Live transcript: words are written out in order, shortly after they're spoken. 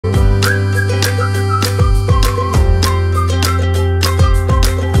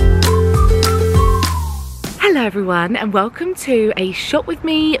everyone, and welcome to a shop with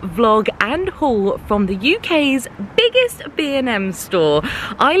me vlog and haul from the UK's biggest B&M store.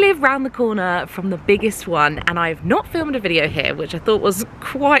 I live round the corner from the biggest one and I have not filmed a video here, which I thought was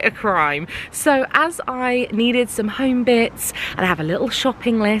quite a crime. So as I needed some home bits and I have a little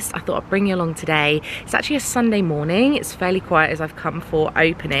shopping list, I thought I'd bring you along today. It's actually a Sunday morning. It's fairly quiet as I've come for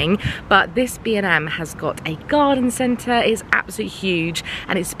opening, but this B&M has got a garden centre. It's absolutely huge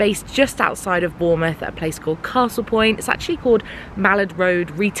and it's based just outside of Bournemouth at a place called Castle Point. It's actually called Mallard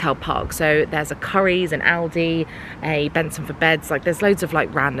Road Retail Park. So there's a Curry's, an Aldi, a Benson for Beds. Like there's loads of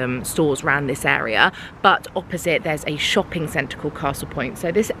like random stores around this area, but opposite there's a shopping centre called Castle Point.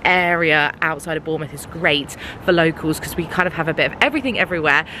 So this area outside of Bournemouth is great for locals because we kind of have a bit of everything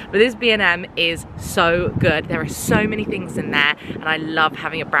everywhere. But this B&M is so good. There are so many things in there and I love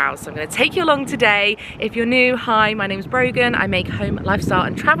having a browse. So I'm going to take you along today. If you're new, hi, my name's Brogan. I make home, lifestyle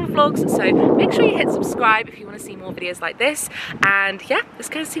and travel vlogs. So make sure you hit subscribe if you want to see more videos like this. And yeah, let's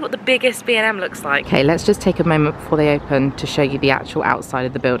go see what the biggest B&M looks like. Okay, let's just take a moment before they open to show you the actual outside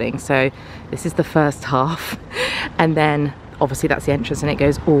of the building. So this is the first half and then obviously that's the entrance and it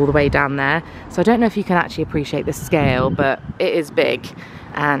goes all the way down there. So I don't know if you can actually appreciate the scale, but it is big.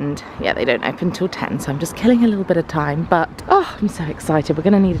 And yeah, they don't open till 10, so I'm just killing a little bit of time, but oh, I'm so excited. We're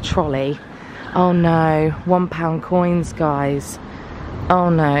gonna need a trolley. Oh no, £1 coins, guys. Oh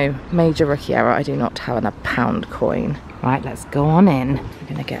no, major rookie error. I do not have a £1 coin. Right, let's go on in. I'm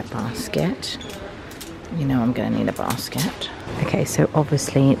gonna get a basket. You know I'm gonna need a basket. Okay, so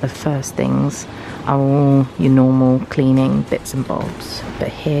obviously the first things are all your normal cleaning bits and bobs. But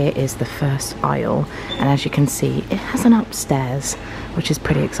here is the first aisle. And as you can see, it has an upstairs, which is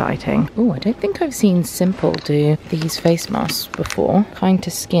pretty exciting. Oh, I don't think I've seen Simple do these face masks before. Kind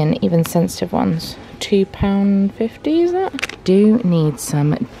to skin, even sensitive ones. £2.50, is that? Do need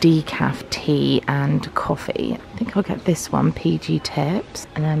some decaf tea and coffee. I think I'll get this one, PG Tips.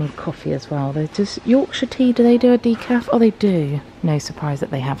 And I need coffee as well. They're just Yorkshire tea, do they do a decaf? Oh, they do. No surprise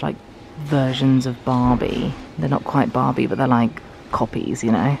that they have like versions of Barbie. They're not quite Barbie, but they're like copies,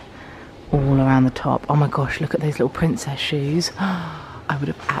 you know, all around the top. Oh my gosh, look at those little princess shoes. I would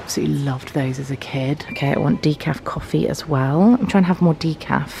have absolutely loved those as a kid. Okay, I want decaf coffee as well. I'm trying to have more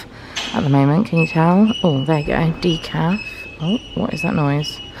decaf at the moment, can you tell? Oh, there you go, decaf. Oh, what is that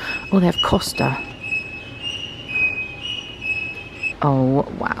noise? Oh, they have Costa. Oh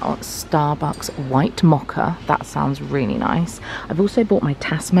wow, Starbucks white mocha. That sounds really nice. I've also bought my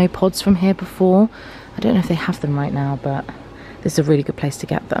Tasmo pods from here before. I don't know if they have them right now, but this is a really good place to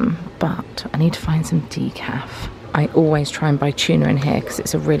get them. But I need to find some decaf. I always try and buy tuna in here because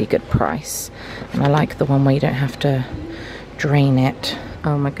it's a really good price. And I like the one where you don't have to drain it.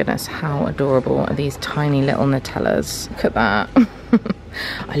 Oh my goodness, how adorable are these tiny little Nutellas. Look at that.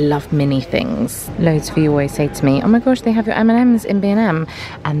 I love mini things. Loads of you always say to me, oh my gosh, they have your M&Ms in B&M.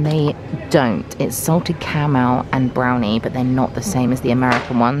 And they don't. It's salted caramel and brownie, but they're not the same as the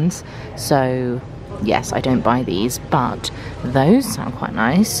American ones. So yes, I don't buy these, but those sound quite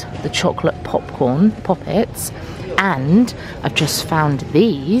nice. The chocolate popcorn poppets. And I've just found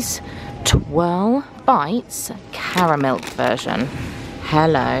these Twirl Bites caramel version.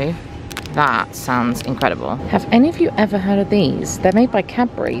 Hello. That sounds incredible. Have any of you ever heard of these? They're made by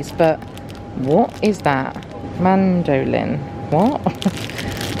Cadbury's, but what is that? Mandolin. What?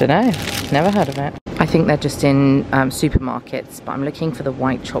 Dunno. Never heard of it. I think they're just in supermarkets, but I'm looking for the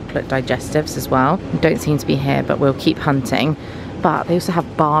white chocolate digestives as well. Don't seem to be here, but we'll keep hunting. But they also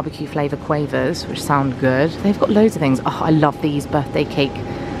have barbecue flavour quavers, which sound good. They've got loads of things. Oh, I love these birthday cake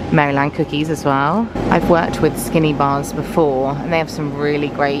Maryland cookies as well. I've worked with Skinny Bars before and they have some really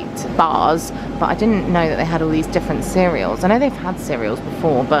great bars, but I didn't know that they had all these different cereals. I know they've had cereals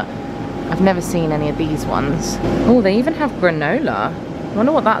before, but I've never seen any of these ones. Oh, they even have granola. I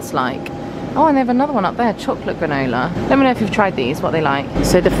wonder what that's like. Oh, and they have another one up there, chocolate granola. Let me know if you've tried these, what they like.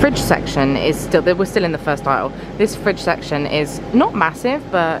 So the fridge section is still, we're still in the first aisle. This fridge section is not massive,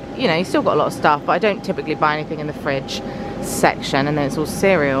 but you know, you still got a lot of stuff, but I don't typically buy anything in the fridge section. And then it's all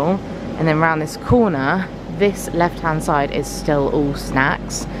cereal. And then around this corner, this left-hand side is still all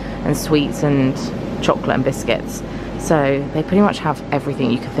snacks and sweets and chocolate and biscuits. So they pretty much have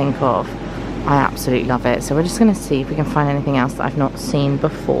everything you could think of. I absolutely love it. So we're just going to see if we can find anything else that I've not seen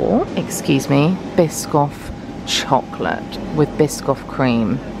before. Excuse me, Biscoff chocolate with Biscoff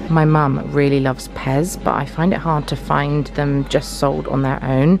cream. My mum really loves Pez, but I find it hard to find them just sold on their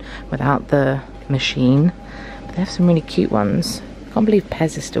own without the machine. But they have some really cute ones. I can't believe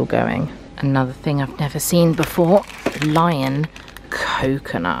Pez is still going. Another thing I've never seen before, Lion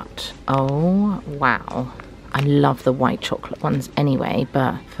coconut. Oh wow. I love the white chocolate ones anyway,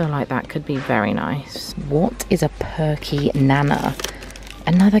 but I feel like that could be very nice. What is a perky nana?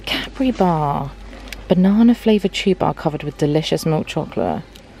 Another Cadbury bar. Banana flavoured chew bar covered with delicious milk chocolate.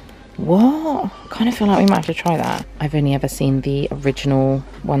 What? I kind of feel like we might have to try that. I've only ever seen the original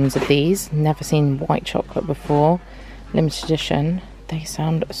ones of these. Never seen white chocolate before. Limited edition. They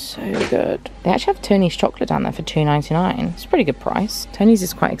sound so good. They actually have Tony's chocolate down there for $2.99. It's a pretty good price. Tony's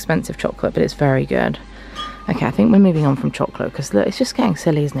is quite expensive chocolate, but it's very good. Okay, I think we're moving on from chocolate because look, it's just getting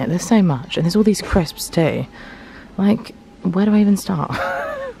silly, isn't it? There's so much, and there's all these crisps too. Like, where do I even start?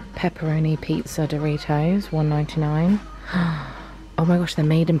 Pepperoni pizza Doritos, $1.99. Oh my gosh, they're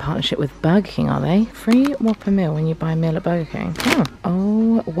made in partnership with Burger King, are they? Free Whopper meal when you buy a meal at Burger King.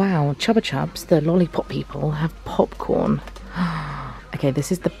 Oh wow, Chubba Chubs, the lollipop people, have popcorn. Okay,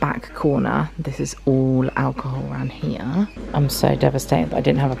 this is the back corner. This is all alcohol around here. I'm so devastated that I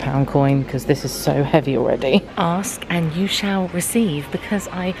didn't have a pound coin because this is so heavy already. Ask and you shall receive, because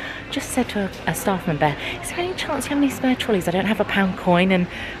I just said to a staff member, is there any chance you have any spare trolleys? I don't have a pound coin and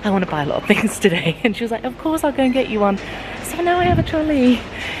I want to buy a lot of things today. And she was like, of course, I'll go and get you one. So now I have a trolley.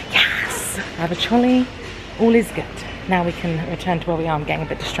 Yes, I have a trolley. All is good. Now we can return to where we are. I'm getting a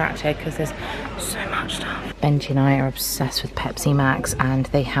bit distracted because there's so much stuff. Benji and I are obsessed with Pepsi Max, and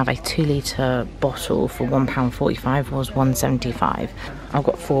they have a 2-litre bottle for £1.45, was £1.75. I've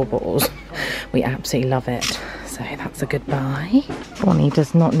got 4 bottles. We absolutely love it. So that's a good buy. Bonnie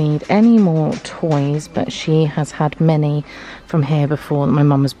does not need any more toys, but she has had many from here before that my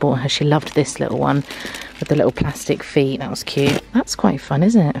mum has bought her. She loved this little one with the little plastic feet. That was cute. That's quite fun,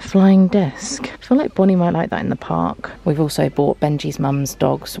 isn't it? A flying disc. I feel like Bonnie might like that in the park. We've also bought Benji's mum's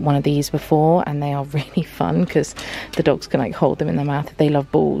dogs one of these before, and they are really fun because the dogs can like hold them in their mouth if they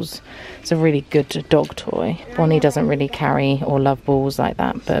love balls. It's a really good dog toy. Bonnie doesn't really carry or love balls like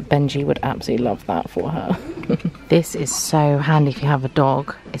that, but Benji would absolutely love that for her. This is so handy if you have a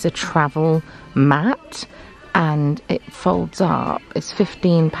dog. It's a travel mat and it folds up. It's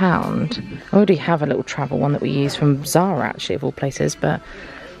 £15. I already have a little travel one that we use from Zara, actually, of all places, but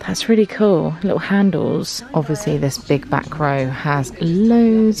that's really cool. Little handles. Obviously this big back row has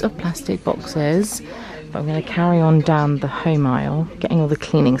loads of plastic boxes, but I'm going to carry on down the home aisle, getting all the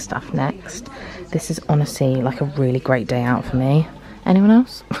cleaning stuff next. This is honestly like a really great day out for me. Anyone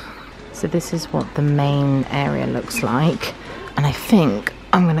else? So this is what the main area looks like, and I think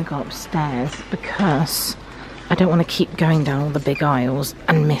I'm gonna go upstairs because I don't want to keep going down all the big aisles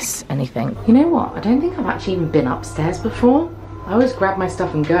and miss anything. You know what? I don't think I've actually even been upstairs before. I always grab my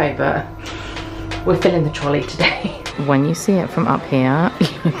stuff and go, but we're filling the trolley today. When you see it from up here,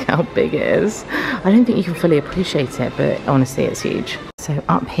 look how big it is. I don't think you can fully appreciate it, but honestly, it's huge. So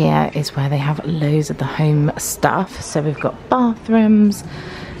up here is where they have loads of the home stuff. So we've got bathrooms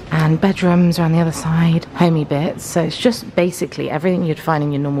and bedrooms around the other side, homey bits. So it's just basically everything you'd find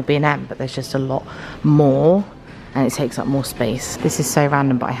in your normal B&M, but there's just a lot more and it takes up more space. This is so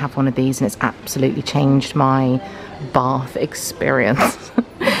random, but I have one of these and it's absolutely changed my bath experience.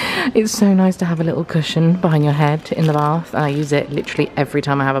 It's so nice to have a little cushion behind your head in the bath, and I use it literally every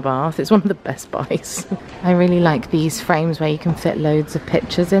time I have a bath. It's one of the best buys. I really like these frames where you can fit loads of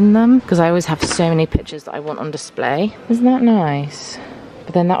pictures in them, because I always have so many pictures that I want on display. Isn't that nice?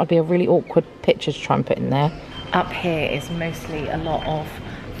 But then that would be a really awkward picture to try and put in there. Up here is mostly a lot of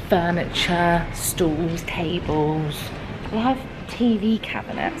furniture, stools, tables. They have TV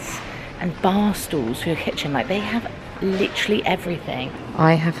cabinets and bar stools for your kitchen. Like, they have literally everything.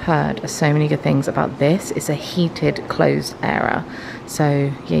 I have heard so many good things about this. It's a heated closed area.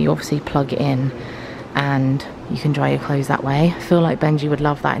 So yeah, you obviously plug it in and you can dry your clothes that way. I feel like Benji would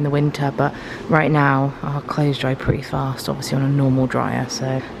love that in the winter, but right now our clothes dry pretty fast, obviously on a normal dryer. So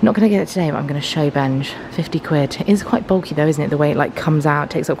I'm not gonna get it today, but I'm gonna show Benj. 50 quid. It is quite bulky though, isn't it? The way it like comes out, it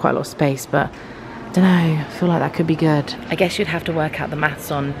takes up quite a lot of space, but I don't know, I feel like that could be good. I guess you'd have to work out the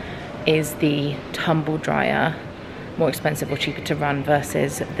maths on, is the tumble dryer more expensive or cheaper to run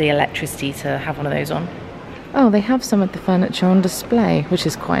versus the electricity to have one of those on? Oh, they have some of the furniture on display, which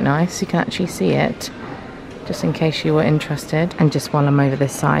is quite nice. You can actually see it, just in case you were interested. And just while I'm over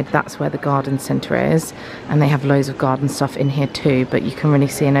this side, that's where the garden centre is, and they have loads of garden stuff in here too, but you can really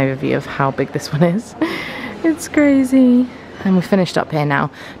see an overview of how big this one is. It's crazy. And we're finished up here now.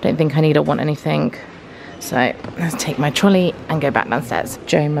 Don't think I need or want anything, so let's take my trolley and go back downstairs.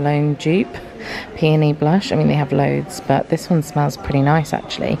 Jo Malone dupe. peony blush. I mean, they have loads, but this one smells pretty nice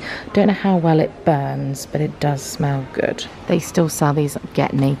actually. Don't know how well it burns, but it does smell good. They still sell these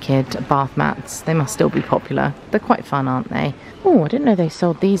Get Naked bath mats. They must still be popular. They're quite fun, aren't they? Oh, I didn't know they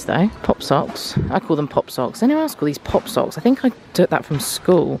sold these though. Pop socks. I call them pop socks. Anyone else call these pop socks? I think I took that from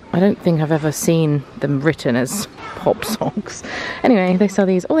school. I don't think I've ever seen them written as pop socks. Anyway, they sell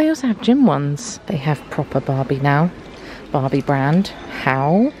these. Oh, they also have gym ones. They have proper Barbie now. Barbie brand.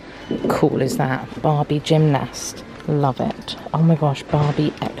 How cool is that? Barbie gymnast. Love it. Oh my gosh,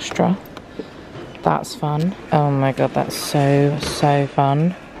 Barbie extra. That's fun. Oh my god, that's so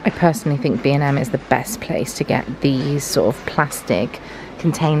fun. I personally think B&M is the best place to get these sort of plastic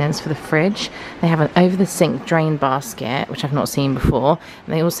containers for the fridge. They have an over the sink drain basket, which I've not seen before,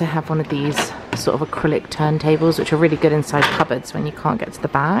 and they also have one of these sort of acrylic turntables, which are really good inside cupboards when you can't get to the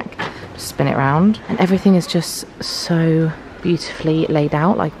back. Just spin it around, and everything is just so beautifully laid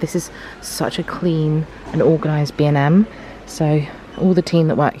out. Like, this is such a clean and organized B&M. So all the team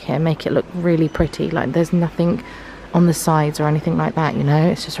that work here make it look really pretty. Like, there's nothing on the sides or anything like that, you know.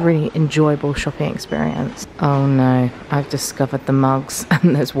 It's just a really enjoyable shopping experience. Oh no, I've discovered the mugs,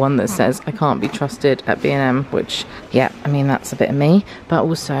 and there's one that says I can't be trusted at B&M, which, yeah, I mean, that's a bit of me. But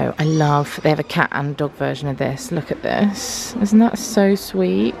also I love, they have a cat and dog version of this. Look at this, isn't that so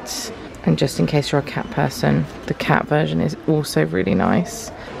sweet? And just in case you're a cat person, the cat version is also really nice.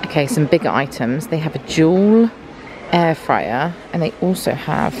 Okay, some bigger items. They have a dual air fryer, and they also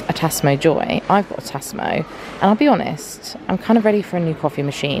have a Tassimo Joy. I've got a Tassimo, and I'll be honest, I'm kind of ready for a new coffee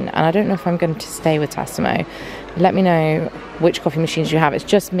machine, and I don't know if I'm going to stay with Tassimo. Let me know which coffee machines you have. It's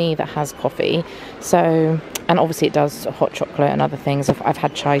just me that has coffee, so, and obviously it does hot chocolate and other things. I've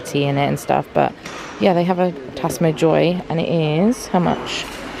had chai tea in it and stuff, but yeah, they have a Tassimo Joy, and it is, how much?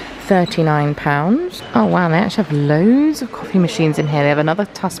 £39. Oh wow, they actually have loads of coffee machines in here. They have another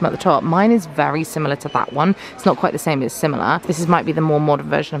Tassimo at the top. Mine is very similar to that one. It's not quite the same, but it's similar. This might be the more modern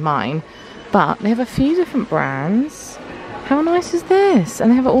version of mine, but they have a few different brands. How nice is this?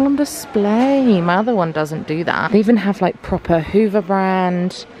 And they have it all on display. My other one doesn't do that. They even have like proper Hoover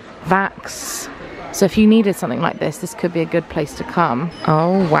brand, Vax. So if you needed something like this, this could be a good place to come.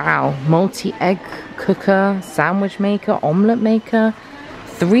 Oh wow, multi-egg cooker, sandwich maker, omelette maker,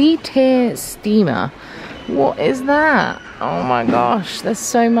 3-tier steamer. What is that? Oh my gosh, there's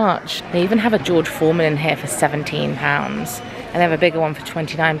so much. They even have a George Foreman in here for £17, and they have a bigger one for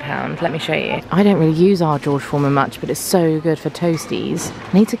 £29. Let me show you. I don't really use our George Foreman much, but it's so good for toasties.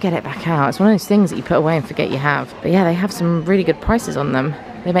 I need to get it back out. It's one of those things that you put away and forget you have. But yeah, they have some really good prices on them.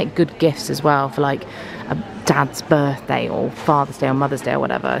 They make good gifts as well for like a dad's birthday or Father's Day or Mother's Day or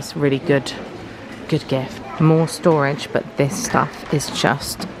whatever. It's really good gift. More storage, but this stuff is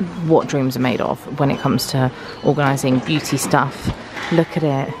just what dreams are made of when it comes to organising beauty stuff. Look at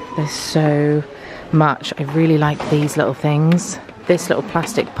it, there's so much. I really like these little things. This little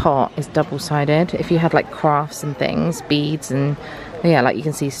plastic pot is double-sided. If you had like crafts and things, beads, and yeah, like you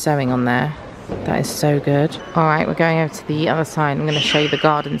can see sewing on there. That is so good. Alright, we're going over to the other side. I'm going to show you the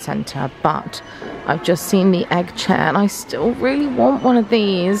garden centre, but I've just seen the egg chair and I still really want one of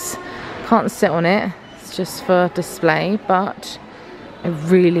these. Can't sit on it, it's just for display, but I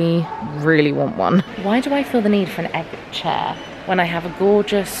really want one. Why do I feel the need for an egg chair when I have a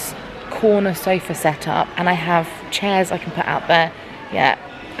gorgeous corner sofa set up and I have chairs I can put out there? Yeah,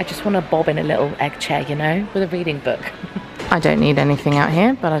 I just want to bob in a little egg chair, you know, with a reading book. I don't need anything out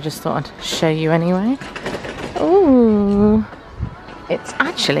here, but I just thought I'd show you anyway. Ooh, it's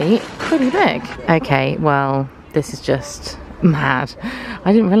actually pretty big. Okay, well, this is just mad.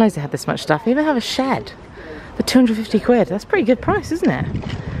 I didn't realise they had this much stuff. They even have a shed for 250 quid. That's a pretty good price, isn't it?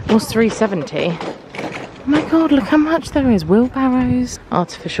 What's 370? Oh my god, look how much there is. Wheelbarrows,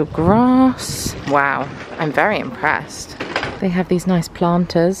 artificial grass. Wow, I'm very impressed. They have these nice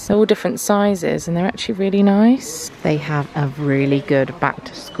planters. They're all different sizes and they're actually really nice. They have a really good back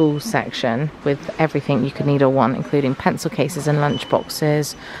to school section with everything you could need or want, including pencil cases and lunch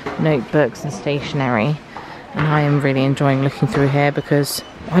boxes, notebooks and stationery. And I am really enjoying looking through here because,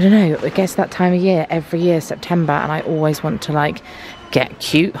 I don't know, it gets that time of year, every year, September, and I always want to like get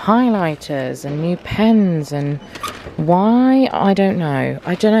cute highlighters and new pens, and why? I don't know.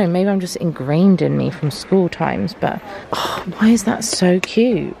 Maybe I'm just ingrained in me from school times, but oh, why is that so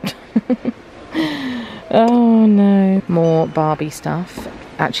cute? Oh no. More Barbie stuff.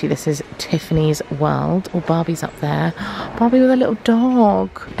 Actually, this is Tiffany's World. Oh, Barbie's up there. Barbie with a little dog.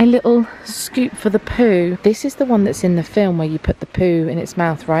 A little scoop for the poo. This is the one that's in the film where you put the poo in its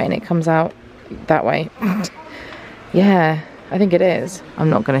mouth, right? And it comes out that way. Yeah, I think it is. I'm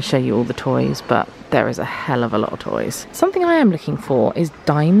not going to show you all the toys, but there is a hell of a lot of toys. Something I am looking for is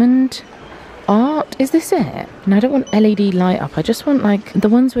diamond art. Is this it? No, I don't want LED light up. I just want like the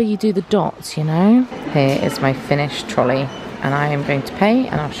ones where you do the dots, you know? Here is my finished trolley and I am going to pay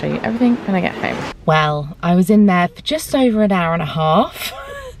and I'll show you everything when I get home. Well, I was in there for just over an hour and a half.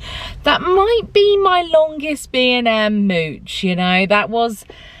 That might be my longest B&M mooch, you know? That was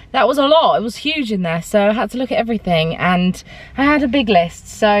a lot. It was huge in there, so I had to look at everything and I had a big list.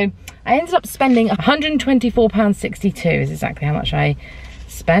 So I ended up spending £124.62 is exactly how much I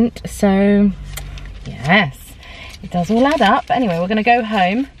spent. So yes, it does all add up. Anyway, we're gonna go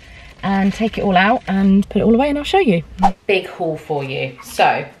home and take it all out and put it all away and I'll show you. Big haul for you.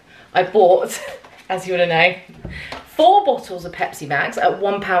 So I bought, as you wanna know, 4 bottles of Pepsi Max at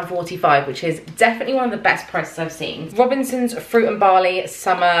 £1.45, which is definitely one of the best prices I've seen. Robinson's Fruit and Barley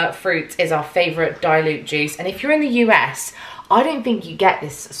Summer Fruit is our favourite dilute juice. And if you're in the US, I don't think you get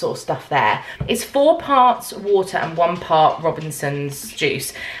this sort of stuff there. It's 4 parts water and 1 part Robinson's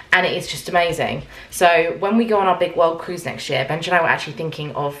juice. And it is just amazing. So when we go on our big world cruise next year, Benji and I were actually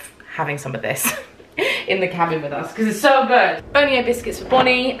thinking of having some of this in the cabin with us because it's so good. Bonio biscuits for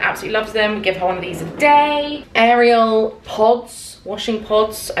Bonnie, absolutely loves them. We give her one of these a day. Ariel pods, washing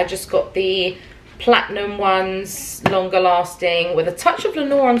pods. I just got the platinum ones, longer lasting, with a touch of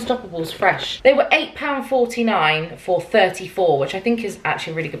Lenore Unstoppables fresh. They were £8.49 for 34, which I think is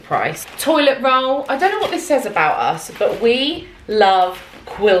actually a really good price. Toilet roll. I don't know what this says about us, but we love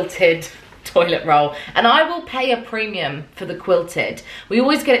quilted toilet roll, and I will pay a premium for the quilted. We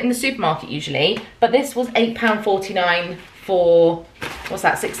always get it in the supermarket usually, but this was £8.49 for, what's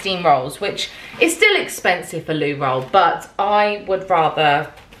that, 16 rolls, which is still expensive for loo roll, but I would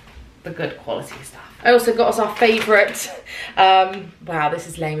rather the good quality stuff. I also got us our favourite, wow, this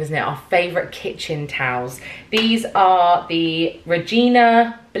is lame, isn't it? Our favourite kitchen towels. These are the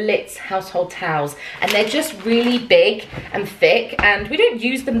Regina Blitz household towels, and they're just really big and thick, and we don't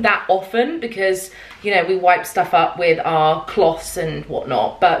use them that often because, you know, we wipe stuff up with our cloths and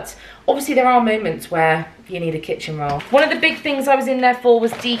whatnot, but obviously there are moments where you need a kitchen roll. One of the big things I was in there for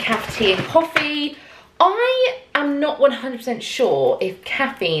was decaf tea and coffee. I am not 100% sure if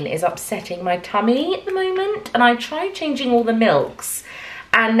caffeine is upsetting my tummy at the moment, and I tried changing all the milks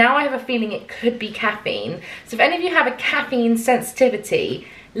and now I have a feeling it could be caffeine. So if any of you have a caffeine sensitivity,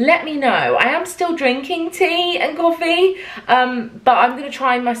 let me know. I am still drinking tea and coffee, but I'm gonna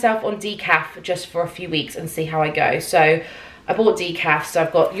try myself on decaf just for a few weeks and see how I go. So I bought decaf, so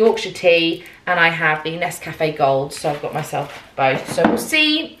I've got Yorkshire tea and I have the Nescafe Gold, so I've got myself both. So we'll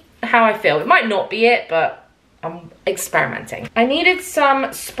see how I feel. It might not be it, but I'm experimenting. I needed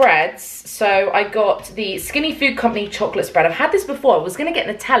some spreads, so I got the Skinny Food Company chocolate spread. I've had this before. I was gonna get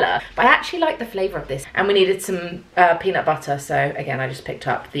Nutella, but I actually like the flavour of this. And we needed some peanut butter, so again, I just picked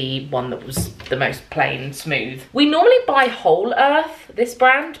up the one that was the most plain smooth. We normally buy Whole Earth, this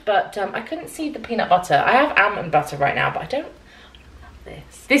brand, but I couldn't see the peanut butter. I have almond butter right now, but I don't.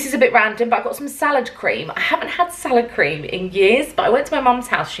 This is a bit random, but I got some salad cream. I haven't had salad cream in years, but I went to my mum's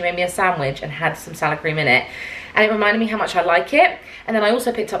house. She made me a sandwich and had some salad cream in it, and it reminded me how much I like it. And then I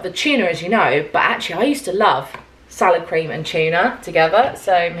also picked up the tuna, as you know, but actually I used to love salad cream and tuna together,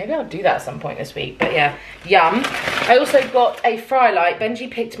 so maybe I'll do that at some point this week. But yeah, yum. I also got a fry light. Benji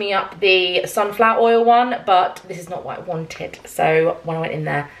picked me up the sunflower oil one, but this is not what I wanted, so when I went in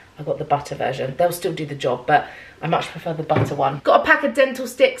there I got the butter version. They'll still do the job, but I much prefer the butter one. Got a pack of dental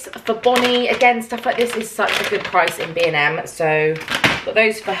sticks for Bonnie. Again, stuff like this is such a good price in B&M, so got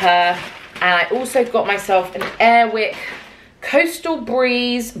those for her. And I also got myself an Airwick Coastal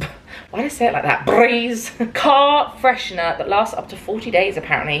Breeze, why did I say it like that? Breeze car freshener that lasts up to 40 days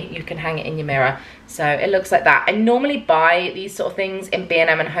apparently. You can hang it in your mirror. So it looks like that. I normally buy these sort of things in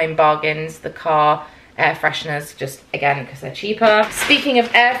B&M and Home Bargains, the car air fresheners, just again because they're cheaper. Speaking of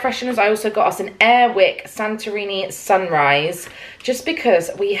air fresheners, I also got us an Airwick Santorini Sunrise, just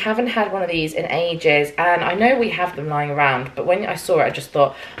because we haven't had one of these in ages, and I know we have them lying around, but when I saw it I just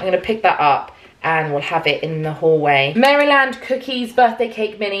thought I'm gonna pick that up and we'll have it in the hallway. Maryland Cookies birthday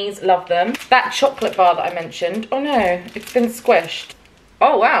cake minis, love them. That chocolate bar that I mentioned, oh no, it's been squished.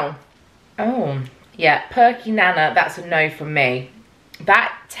 Oh wow. Oh yeah, Perky Nana, that's a no from me.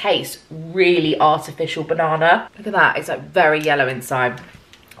 That tastes really artificial banana. Look at that, it's like very yellow inside.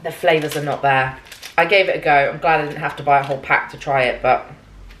 The flavours are not there. I gave it a go. I'm glad I didn't have to buy a whole pack to try it, but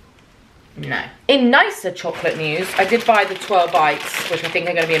no. In nicer chocolate news, I did buy the 12 bites, which I think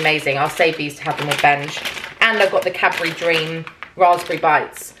are going to be amazing. I'll save these to have them with Benj. And I've got the Cadbury Dream Raspberry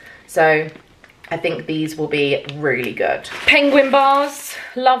Bites. So I think these will be really good. Penguin bars,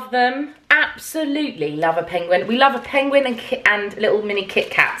 love them. Absolutely love a penguin. We love a penguin and little mini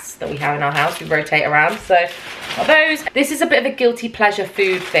Kit Kats that we have in our house. We rotate around, so got those. This is a bit of a guilty pleasure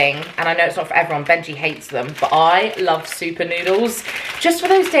food thing, and I know it's not for everyone. Benji hates them, but I love super noodles. Just for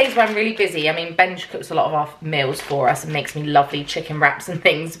those days where I'm really busy. I mean, Benji cooks a lot of our meals for us and makes me lovely chicken wraps and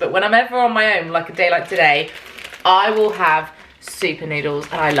things, but when I'm ever on my own, like a day like today, I will have super noodles,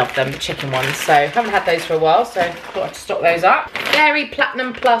 and I love them, the chicken ones. So haven't had those for a while, so thought I'd stock those up. Dairy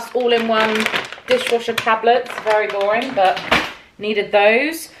Platinum Plus all-in-one dishwasher tablets. Very boring, but needed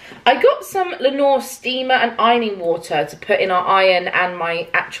those. I got some Lenore steamer and ironing water to put in our iron and my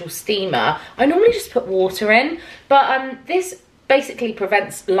actual steamer. I normally just put water in, but this basically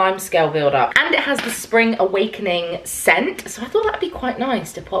prevents limescale build-up, and it has the Spring Awakening scent, so I thought that'd be quite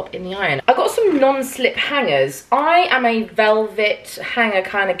nice to pop in the iron. I got some non-slip hangers. I am a velvet hanger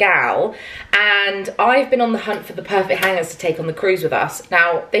kind of gal, and I've been on the hunt for the perfect hangers to take on the cruise with us.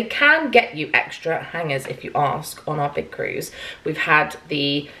 Now, they can get you extra hangers if you ask on our big cruise. We've had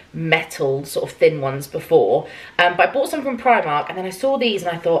the metal sort of thin ones before, but I bought some from Primark, and then I saw these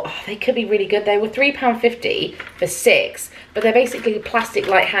and I thought, oh, they could be really good. They were £3.50 for 6, but they're basically plastic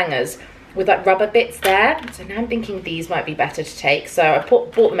light hangers with like rubber bits there. So now I'm thinking these might be better to take, so I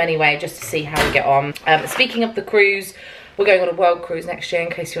bought them anyway just to see how we get on. Speaking of the cruise, we're going on a world cruise next year, in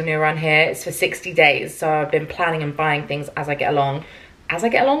case you're new around here. It's for 60 days, so I've been planning and buying things as I get along. As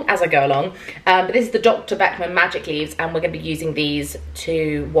I go along. But this is the Dr. Beckman Magic Leaves, and we're going to be using these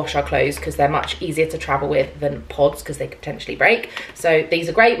to wash our clothes because they're much easier to travel with than pods because they could potentially break. So these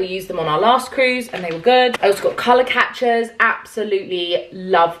are great. We used them on our last cruise and they were good. I also got colour catchers. Absolutely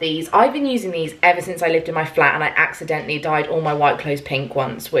love these. I've been using these ever since I lived in my flat, and I accidentally dyed all my white clothes pink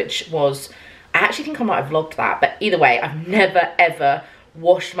once, which was, I actually think I might have vlogged that, but either way, I've never ever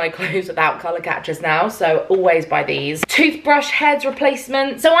washed my clothes without colour catchers now, so always buy these. Toothbrush heads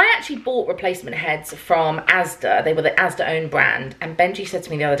replacement. So I actually bought replacement heads from Asda. They were the Asda own brand, and Benji said to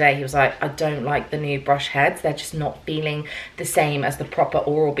me the other day, he was like, I don't like the new brush heads. They're just not feeling the same as the proper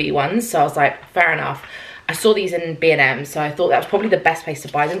Oral-B ones. So I was like, fair enough. I saw these in B&M, so I thought that was probably the best place to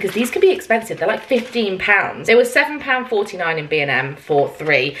buy them because these can be expensive. They're like £15. They were £7.49 in B&M for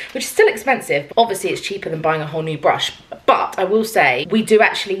 3, which is still expensive. But obviously, it's cheaper than buying a whole new brush. But I will say, we do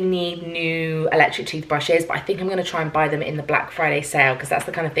actually need new electric toothbrushes, but I think I'm going to try and buy them in the Black Friday sale because that's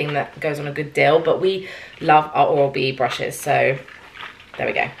the kind of thing that goes on a good deal. But we love our Oral-B brushes, so there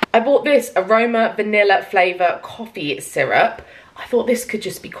we go. I bought this Aroma Vanilla Flavour Coffee Syrup. I thought this could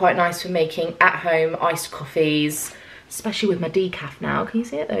just be quite nice for making at-home iced coffees, especially with my decaf now. Can you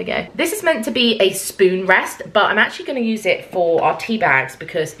see it? There we go. This is meant to be a spoon rest, but I'm actually going to use it for our tea bags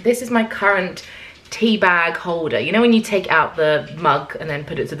because this is my current tea bag holder. You know when you take out the mug and then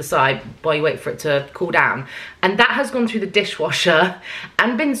put it to the side while you wait for it to cool down? And that has gone through the dishwasher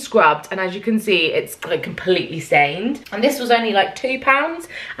and been scrubbed, and as you can see, it's like completely stained. And this was only like £2,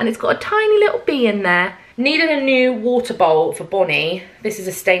 and it's got a tiny little bee in there. Needed a new water bowl for Bonnie. This is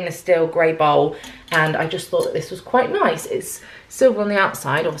a stainless steel grey bowl, and I just thought that this was quite nice. It's silver on the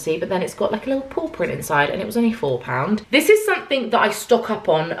outside, obviously, but then it's got like a little paw print inside, and it was only £4. This is something that I stock up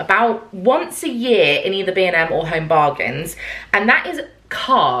on about once a year in either B&M or Home Bargains, and that is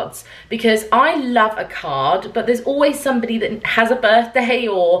cards, because I love a card, but there's always somebody that has a birthday,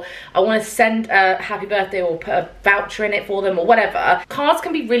 or I want to send a happy birthday or put a voucher in it for them or whatever. Cards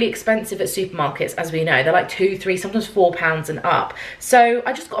can be really expensive at supermarkets, as we know. They're like £2, £3, sometimes £4 and up. So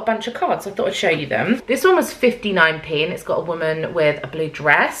I just got a bunch of cards. I thought I'd show you them. This one was 59p, and it's got a woman with a blue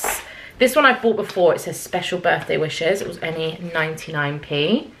dress. This one I've bought before. It says special birthday wishes. It was only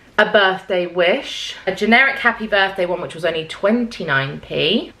 99p. A birthday wish, a generic happy birthday one, which was only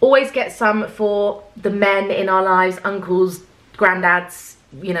 29p. Always get some for the men in our lives, uncles, granddads,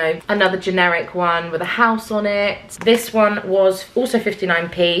 you know. Another generic one with a house on it. This one was also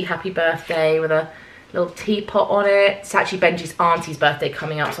 59p, happy birthday, with a little teapot on it. It's actually Benji's auntie's birthday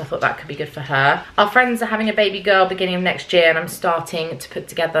coming up, so I thought that could be good for her. Our friends are having a baby girl beginning of next year, and I'm starting to put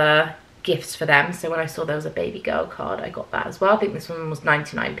together gifts for them, so when I saw there was a baby girl card, I got that as well. I think this one was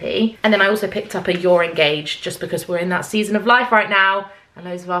 99p. And then I also picked up a You're Engaged, just because we're in that season of life right now, and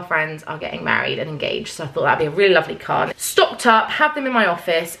loads of our friends are getting married and engaged, so I thought that'd be a really lovely card. Stocked up, have them in my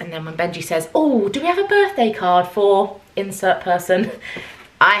office, and then when Benji says, oh, do we have a birthday card for insert person?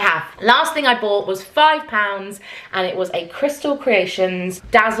 I have. Last thing I bought was £5, and it was a Crystal Creations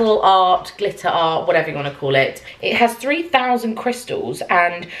Dazzle Art, Glitter Art, whatever you want to call it. It has 3,000 crystals,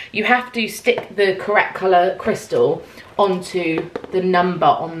 and you have to stick the correct colour crystal onto the number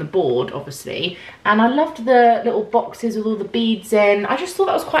on the board, obviously. And I loved the little boxes with all the beads in. I just thought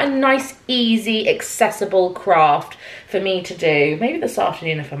that was quite a nice, easy, accessible craft for me to do. Maybe this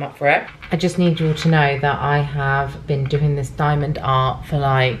afternoon if I'm up for it. I just need you all to know that I have been doing this diamond art for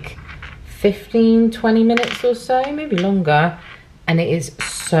like 15-20 minutes or so, maybe longer, and it is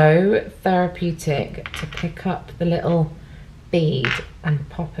so therapeutic to pick up the little bead and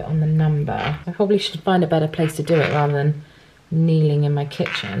pop it on the number. I probably should find a better place to do it rather than kneeling in my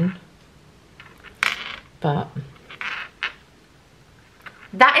kitchen, but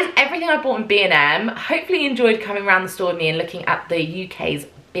that is everything I bought in B&M. Hopefully you enjoyed coming around the store with me and looking at the UK's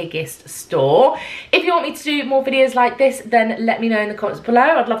biggest store. If you want me to do more videos like this, then let me know in the comments below.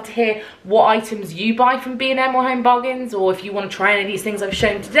 I'd love to hear what items you buy from B&M or Home Bargains, or if you want to try any of these things I've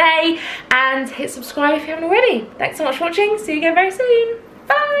shown today, and hit subscribe if you haven't already. Thanks so much for watching. See you again very soon.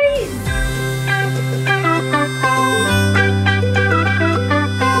 Bye.